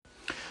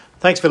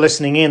Thanks for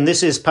listening in.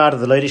 This is part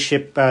of the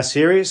leadership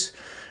series,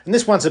 and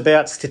this one's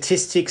about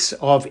statistics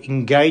of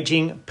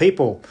engaging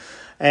people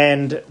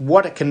and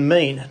what it can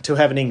mean to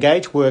have an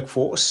engaged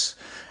workforce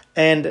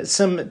and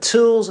some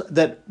tools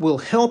that will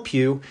help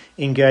you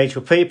engage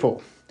with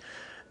people.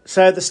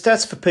 So the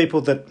stats for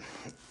people that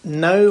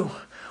know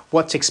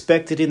what's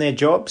expected in their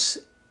jobs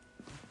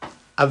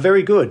are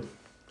very good.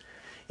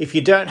 If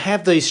you don't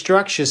have these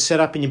structures set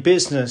up in your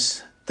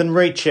business, then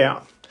reach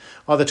out,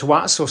 either to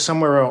us or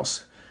somewhere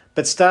else.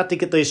 But start to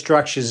get these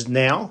structures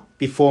now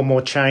before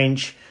more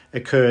change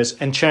occurs,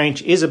 and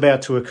change is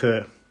about to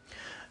occur.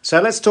 So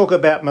let's talk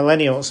about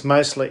millennials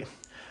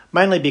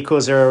mainly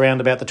because they're around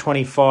about the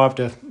 25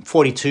 to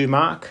 42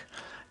 mark.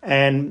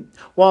 And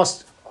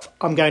whilst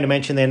I'm going to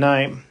mention their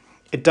name,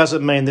 it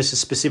doesn't mean this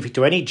is specific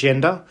to any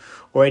gender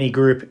or any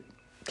group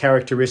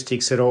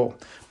characteristics at all.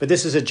 But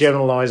this is a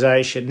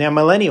generalisation. Now,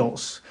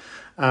 millennials,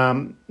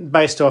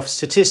 based off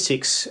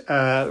statistics,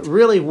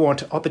 really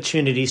want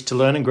opportunities to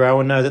learn and grow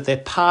and know that they're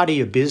part of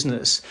your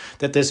business,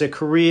 that there's a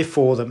career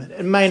for them.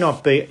 It may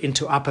not be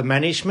into upper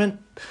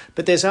management,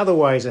 but there's other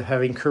ways of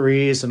having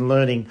careers and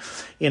learning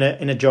in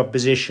a job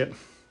position.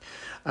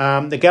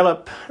 The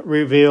Gallup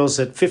reveals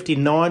that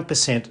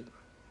 59%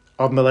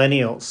 of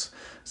millennials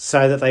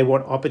say that they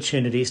want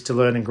opportunities to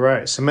learn and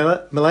grow. So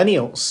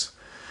millennials,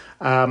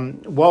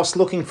 whilst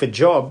looking for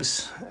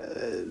jobs,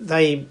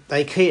 they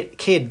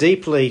care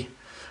deeply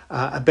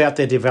about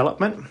their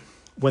development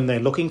when they're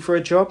looking for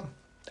a job.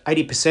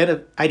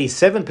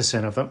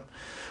 87% of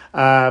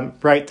them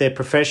rate their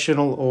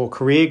professional or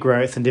career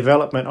growth and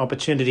development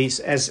opportunities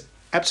as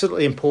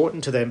absolutely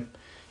important to them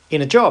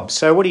in a job.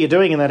 So what are you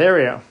doing in that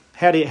area?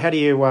 How do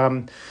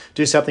you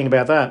do something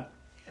about that?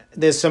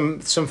 There's some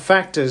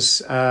factors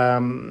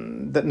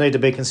that need to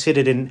be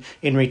considered in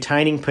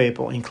retaining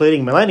people,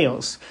 including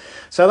millennials.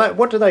 So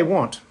what do they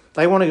want?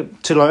 They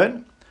want to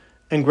learn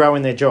and grow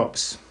in their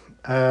jobs.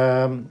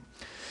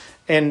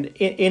 And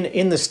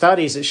in the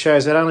studies, it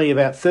shows that only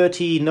about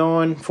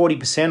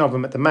 40% of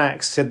them at the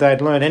max said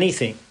they'd learn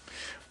anything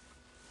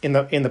in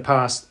the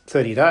past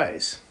 30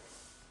 days.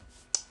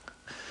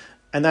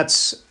 And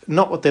that's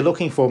not what they're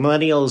looking for.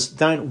 Millennials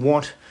don't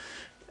want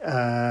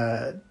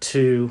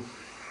to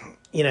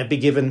be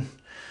given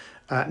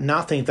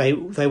nothing. They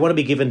want to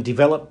be given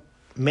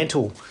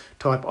developmental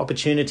type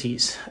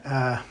opportunities.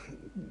 And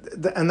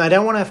they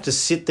don't want to have to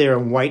sit there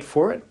and wait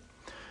for it.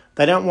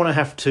 They don't want to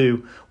have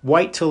to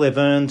wait till they've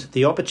earned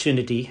the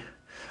opportunity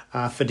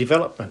for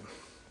development.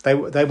 They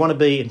want to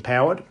be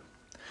empowered,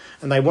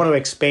 and they want to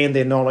expand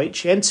their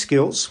knowledge and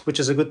skills, which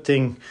is a good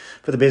thing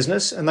for the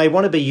business, and they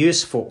want to be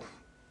useful.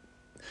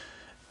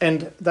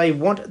 And they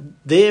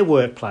want their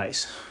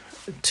workplace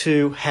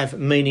to have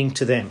meaning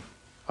to them.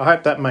 I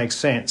hope that makes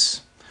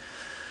sense.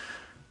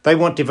 They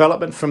want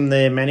development from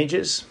their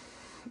managers,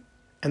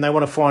 and they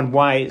want to find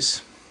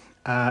ways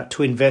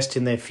to invest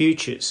in their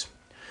futures.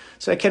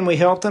 So can we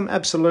help them?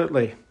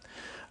 Absolutely.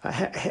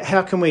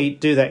 How can we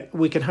do that?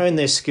 We can hone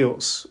their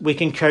skills. We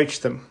can coach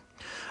them.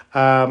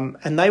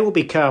 And they will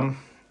become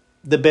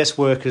the best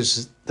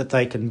workers that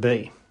they can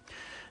be.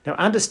 Now,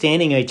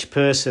 understanding each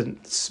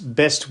person's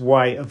best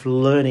way of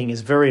learning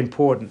is very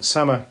important.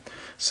 Some are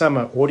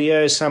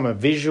audio, some are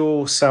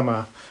visual, some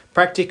are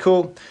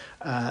practical.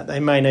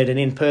 They may need an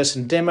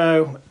in-person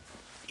demo.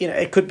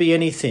 It could be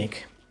anything.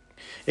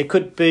 It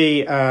could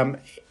be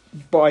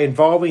by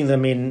involving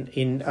them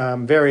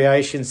in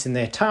variations in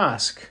their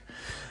task,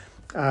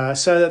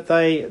 so that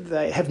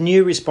they have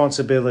new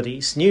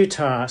responsibilities, new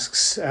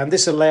tasks, and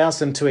this allows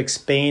them to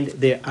expand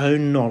their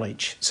own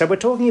knowledge. So we're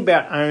talking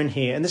about own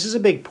here, and this is a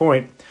big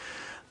point,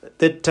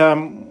 that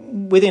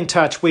within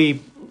Touch,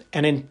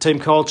 and in team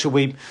culture,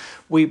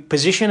 we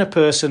position a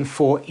person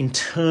for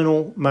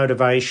internal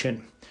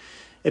motivation.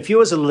 If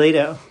you as a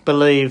leader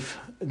believe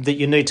that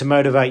you need to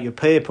motivate your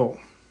people,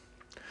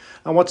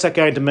 and what's that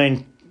going to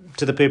mean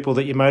to the people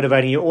that you're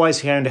motivating? You're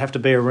always going to have to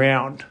be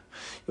around.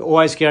 You're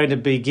always going to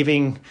be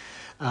giving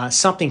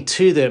something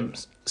to them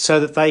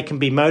so that they can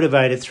be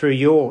motivated through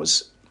your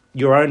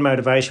own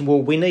motivation. Well,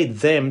 we need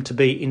them to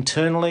be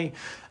internally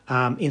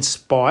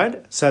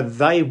inspired, so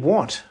they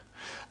want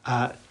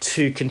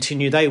to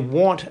continue. They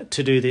want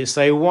to do this.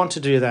 They want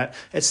to do that.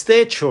 It's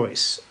their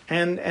choice,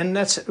 and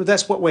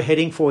that's what we're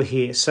heading for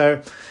here.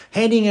 So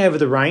handing over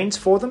the reins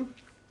for them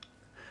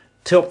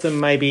to help them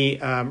maybe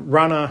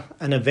run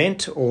an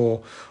event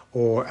or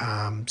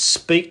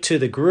speak to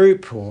the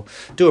group or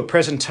do a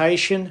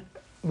presentation.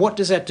 What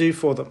does that do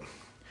for them?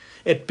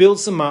 It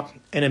builds them up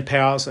and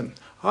empowers them.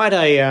 I had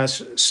a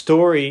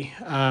story,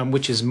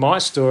 which is my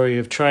story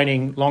of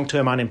training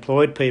long-term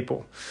unemployed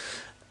people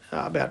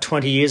about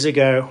 20 years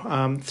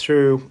ago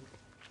through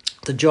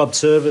the Job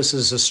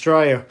Services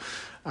Australia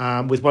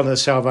with one of the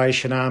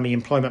Salvation Army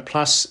Employment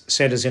Plus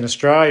centres in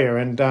Australia.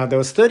 And there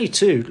was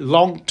 32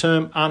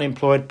 long-term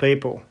unemployed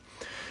people.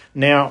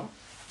 Now,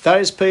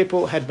 those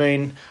people had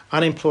been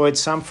unemployed,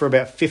 some for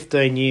about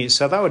 15 years.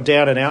 So they were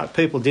down and out.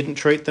 People didn't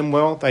treat them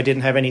well. They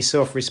didn't have any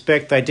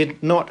self-respect. They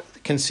did not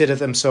consider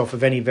themselves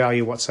of any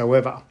value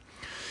whatsoever.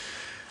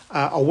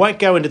 I won't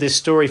go into this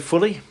story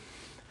fully,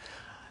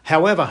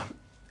 However,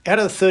 out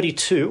of the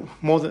 32,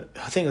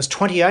 I think it was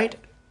 28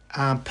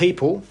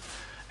 people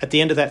at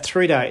the end of that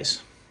 3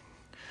 days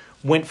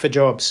went for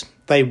jobs.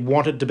 They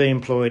wanted to be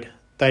employed.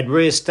 They'd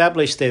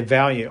re-established their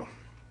value.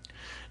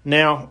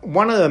 Now,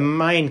 one of the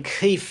main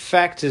key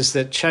factors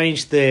that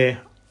changed their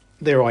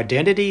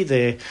identity,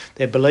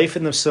 their belief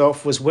in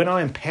themselves, was when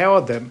I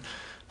empowered them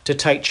to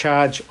take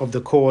charge of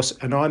the course,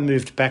 and I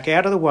moved back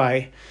out of the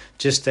way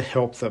just to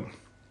help them.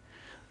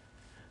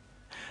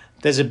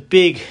 There's a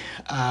big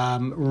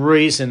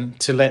reason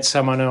to let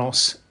someone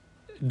else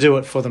do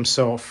it for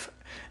themselves,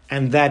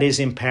 and that is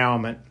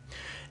empowerment.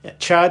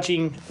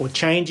 Charging or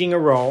changing a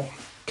role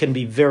can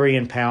be very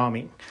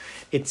empowering.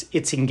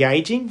 It's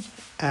engaging,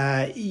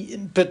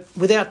 but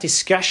without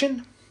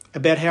discussion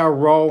about how a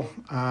role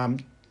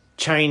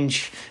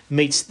change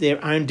meets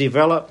their own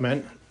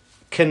development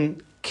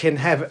can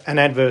have an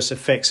adverse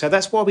effect. So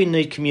that's why we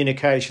need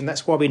communication.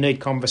 That's why we need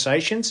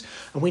conversations,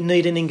 and we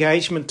need an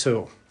engagement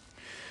tool.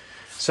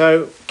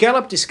 So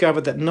Gallup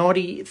discovered that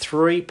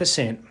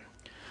 93%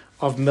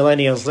 of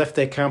millennials left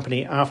their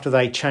company after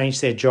they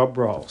changed their job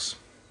roles.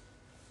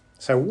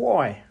 So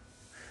why?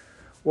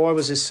 Why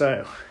was this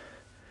so?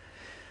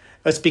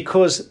 It's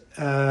because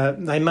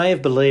they may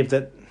have believed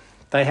that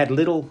they had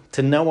little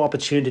to no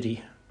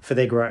opportunity for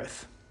their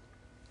growth.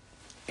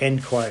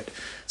 End quote.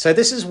 So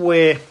this is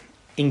where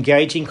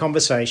engaging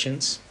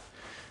conversations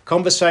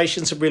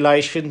of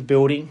relation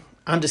building,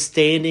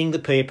 understanding the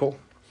people,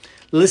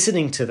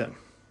 listening to them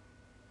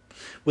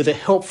with a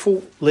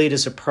helpful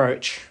leader's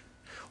approach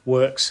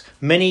works.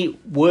 Many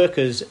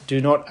workers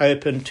do not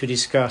open to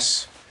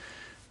discuss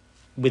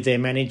with their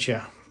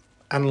manager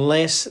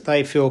unless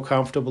they feel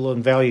comfortable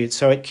and valued.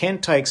 So it can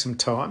take some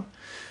time,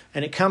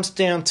 and it comes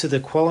down to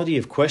the quality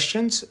of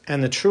questions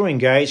and the true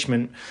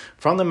engagement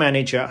from the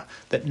manager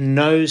that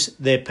knows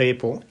their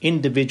people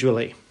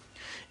individually.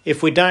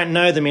 If we don't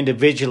know them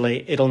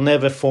individually, it'll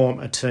never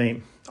form a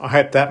team. I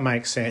hope that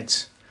makes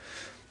sense.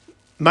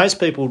 Most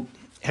people,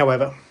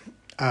 however,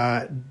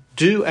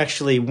 do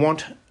actually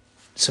want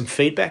some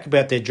feedback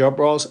about their job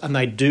roles, and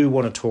they do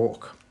want to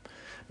talk.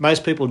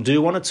 Most people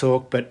do want to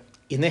talk, but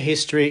in their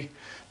history,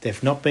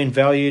 they've not been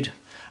valued.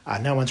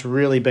 No one's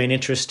really been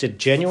interested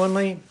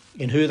genuinely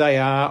in who they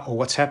are or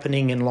what's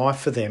happening in life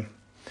for them.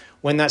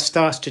 When that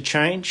starts to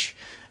change,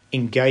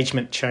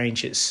 engagement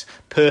changes,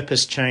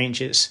 purpose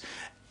changes.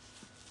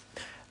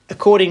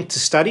 According to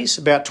studies,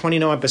 about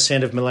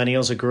 29% of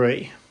millennials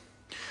agree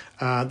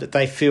that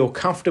they feel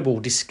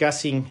comfortable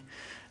discussing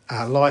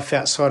life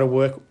outside of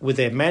work with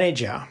their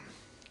manager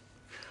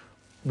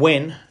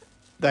when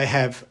they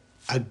have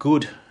a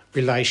good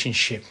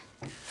relationship.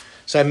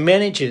 So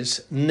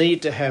managers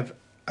need to have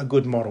a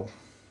good model.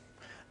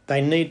 They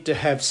need to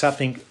have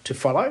something to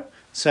follow,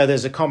 so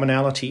there's a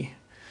commonality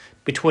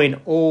between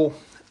all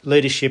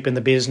leadership in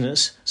the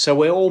business, so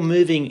we're all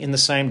moving in the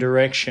same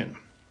direction.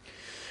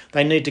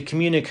 They need to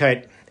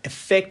communicate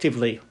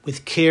effectively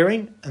with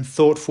caring and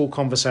thoughtful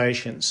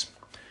conversations,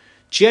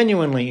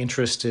 genuinely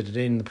interested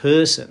in the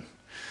person.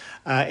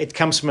 It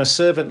comes from a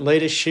servant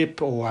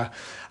leadership or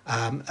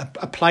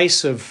a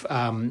place of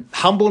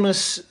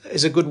humbleness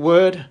is a good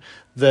word,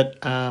 that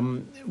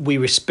we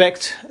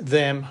respect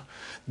them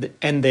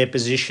and their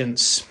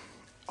positions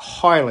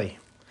highly,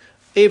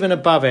 even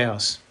above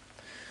ours.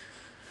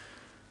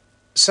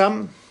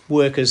 Some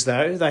workers,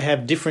 though, they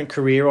have different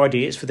career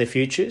ideas for their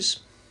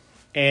futures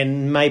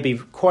and may be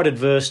quite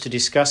adverse to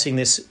discussing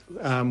this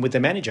with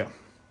their manager.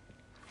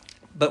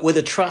 But with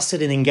a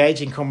trusted and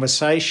engaging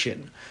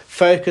conversation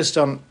focused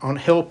on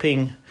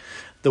helping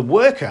the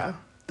worker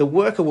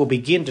will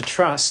begin to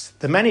trust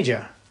the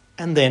manager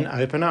and then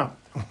open up.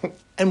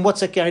 And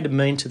what's it going to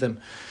mean to them?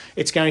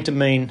 It's going to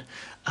mean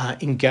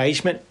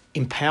engagement,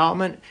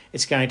 empowerment.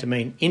 It's going to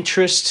mean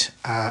interest.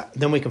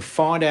 Then we can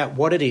find out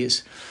what it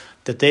is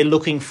that they're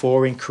looking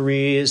for in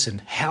careers and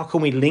how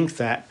can we link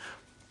that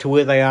to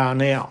where they are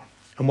now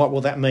and what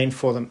will that mean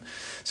for them.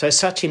 So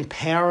such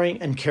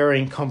empowering and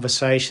caring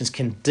conversations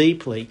can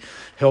deeply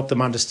help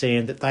them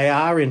understand that they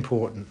are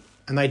important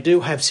and they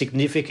do have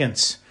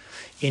significance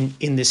in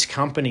this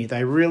company.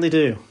 They really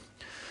do.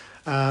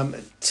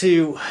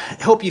 To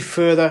help you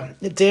further,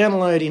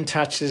 download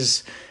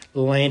InTouch's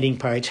landing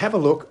page. Have a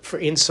look for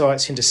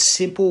insights into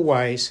simple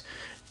ways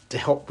to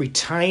help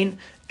retain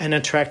and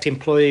attract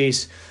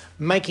employees,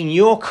 making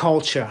your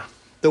culture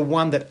the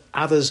one that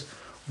others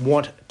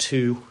want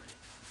to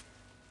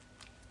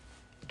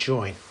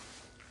join.